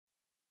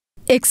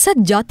එක්සත්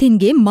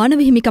ජාතීන්ගේ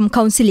මානව හිමිකම්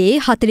කවුන්සිලයේ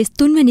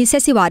 43 වැනි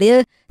සැසිවාරය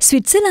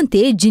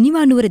ස්විට්සර්ලන්තයේ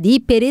ජිනීවා නුවරදී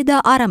පෙරේදා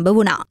ආරම්භ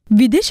වුණා.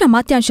 විදේශ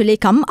අමාත්‍යාංශ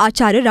ලේකම්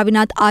ආචාර්ය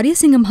රවිනාත්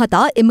ආර්යසිංහ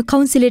මහතා එම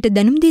කවුන්සිලයට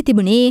දැනුම් දී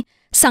තිබුණේ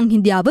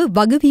සංහිඳියාව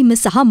වගවීම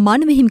සහ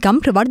මානව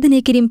හිමිකම්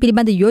ප්‍රවර්ධනය කිරීම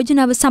පිළිබඳ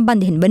යෝජනාව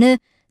සම්බන්ධයෙන් වන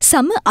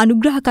සම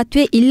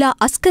අනුග්‍රහකත්වයේ ඉල්ලා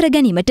අස්කර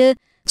ගැනීමට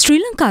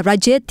ශ්‍රී ලංකා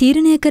රජය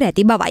තීරණය කර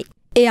ඇති බවයි.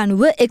 ඒ අනුව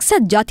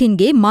එක්සත්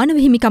ජාතීන්ගේ මානව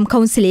හිමිකම්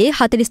කවුන්සිලයේ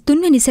 43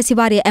 වැනි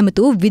සැසිවාරය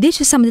ඇමතු විදේශ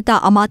සම්බන්ධතා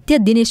අමාත්‍ය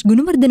දිනේෂ්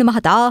ගුණවර්ධන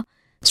මහතා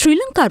ශ්‍රී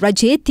ලංකා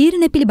රජයේ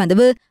තීරණ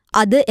පිළිබඳව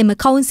අද එම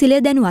කවුන්සිලය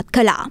දැනුවත්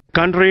කළා.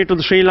 Contrary to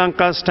Sri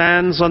Lanka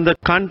stands on the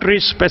country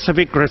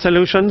specific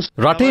resolutions.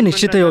 රටේ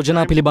නිශ්චිත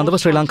යෝජනා පිළිබඳව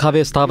ශ්‍රී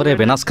ලංකාවේ ස්ථාවරය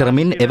වෙනස්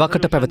කරමින්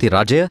එවකට පැවති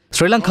රජය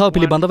ශ්‍රී ලංකාව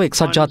පිළිබඳව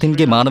එක්සත්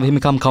ජාතීන්ගේ මානව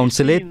හිමිකම්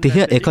කවුන්සිලයේ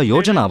 31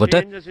 යෝජනාවට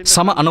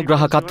සම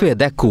අනුග්‍රහකත්වය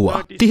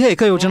දැක්වුවා.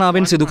 31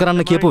 යෝජනාවෙන් සිදු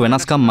කරන්න කියපු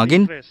වෙනස්කම්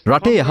මගින්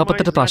රටේ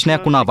යහපතට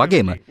ප්‍රශ්නයක් වුණා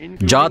වගේම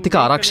ජාතික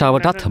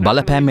ආරක්ෂාවටත්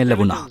බලපෑම් එල්ල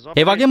වුණා.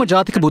 ඒ වගේම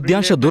ජාතික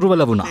බුද්ධ්‍යංශ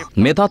දුර්වල වුණා.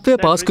 මේ තත්ත්වය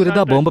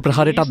පාස්කුරිදා බෝම්බ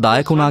ප්‍රහාරයටත්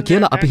දායක වුණා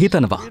කියලා අපි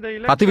හිතනවා.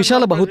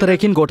 විශාල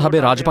බහුතරයකින් ගෝඨාභය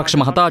රාජපක්ෂ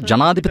මහතා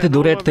ජනාධිපති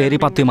ධුරයට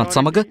තේරීපත් වීමත්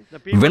සමග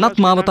වෙනත්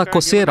මාවතක්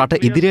ඔස්සේ රට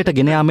ඉදිරියට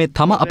ගෙන යාමේ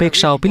තම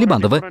අපේක්ෂාව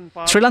පිළිබඳව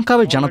ශ්‍රී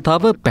ලංකාවේ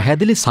ජනතාව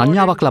පැහැදිලි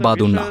සංඥාවක් ලබා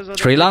දුන්නා.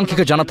 ශ්‍රී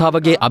ලාංකික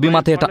ජනතාවගේ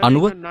අභිමතයට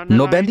අනුව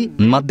නොබැඳි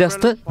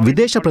මධ්‍යස්ථ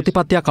විදේශ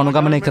ප්‍රතිපත්තියක්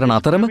අනුගමනය කරන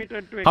අතරම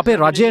අපේ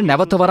රජය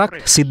නැවත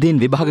වරක්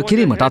සිද්ධීන් විභාග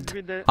කිරීමටත්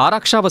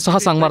ආරක්ෂාව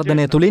සහ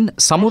සංවර්ධනය තුළින්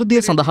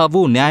සමෘද්ධිය සඳහා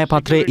වූ න්‍යාය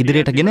පත්‍රය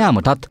ඉදිරියට ගෙන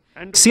යාමටත්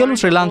සියලු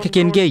ශ්‍රී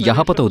ලාංකිකයන්ගේ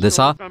යහපත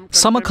උදෙසා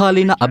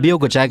සමකාලීන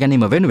අභියෝග ජය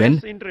ගැනීම වෙනුවෙන්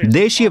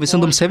දේශීය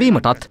විසඳුම්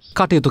සෙවීමටත්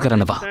කටයුතු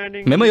කරනවා.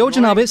 මෙම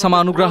යෝජනාවේ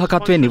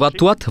සමානුග්‍රාහකත්වයේ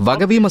නිවත්තුවත්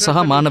වගවීම සහ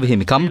මානව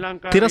හිමිකම්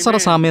තිරසර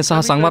සාමය සහ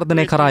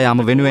සංවර්ධනය කරා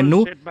යාම වෙනුවෙන්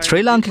වූ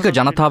ශ්‍රී ලාංකික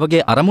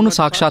ජනතාවගේ අරමුණු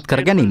සාක්ෂාත්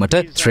කර ගැනීමට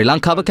ශ්‍රී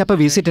ලංකාව කැප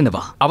වී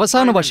සිටිනවා.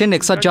 අවසාන වශයෙන්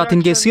එක්සත්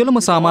ජාතීන්ගේ සියලුම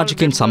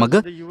සමාජිකයින්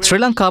සමග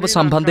ශ්‍රී ලංකාව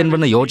සම්බන්ධයෙන්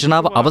වන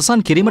යෝජනාව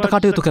අවසන් කිරීමට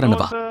කටයුතු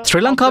කරනවා.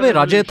 ශ්‍රී ලංකාවේ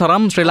රජය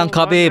තරම් ශ්‍රී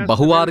ලංකාවේ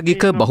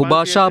බහුවාර්ගික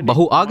බහුභාෂා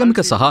බහු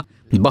ආගමික සහ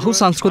බහු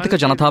සංස්කෘතික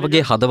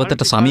ජනතාවගේ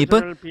හදවතට සමීප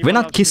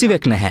වෙනත්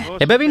කිසිවෙක් නැහැ.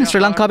 එබැවින්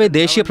ශ්‍රී ලංකාවේ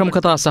දේශීය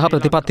ප්‍රමුඛතා සහ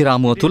ප්‍රතිපත්ති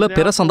රාමුව තුළ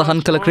පෙර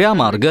සඳහන් කළ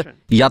ක්‍රියාමාර්ග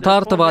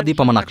යථාර්ථවාදී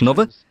පමණක්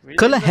නොව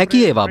කළ හැකි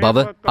ඒවා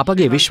බව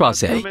අපගේ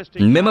විශ්වාසයයි.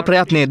 මෙම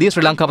ප්‍රයත්නයේදී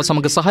ශ්‍රී ලංකාව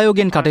සමග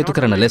සහයෝගයෙන් කටයුතු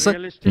කරන ලෙස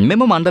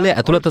මෙම මණ්ඩලය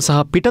ඇතුළත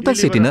සහ පිටත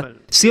සිටින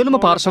සියලුම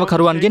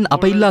පාර්ශවකරුවන්ගෙන්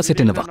අප ඉල්ලා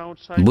සිටිනවා.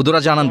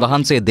 බුදුරජාණන්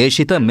වහන්සේ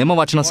දේශිත මෙම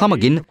වචන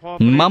සමගින්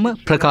මම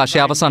ප්‍රකාශය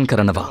අවසන්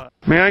කරනවා.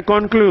 May I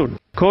conclude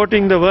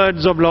quoting the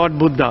words of Lord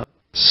Buddha.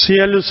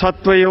 සියලු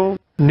සත්වයෝ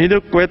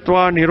නිදුක්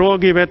වෙත්වා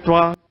නිරෝගී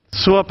වෙත්වා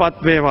සුවපත්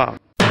වේවා.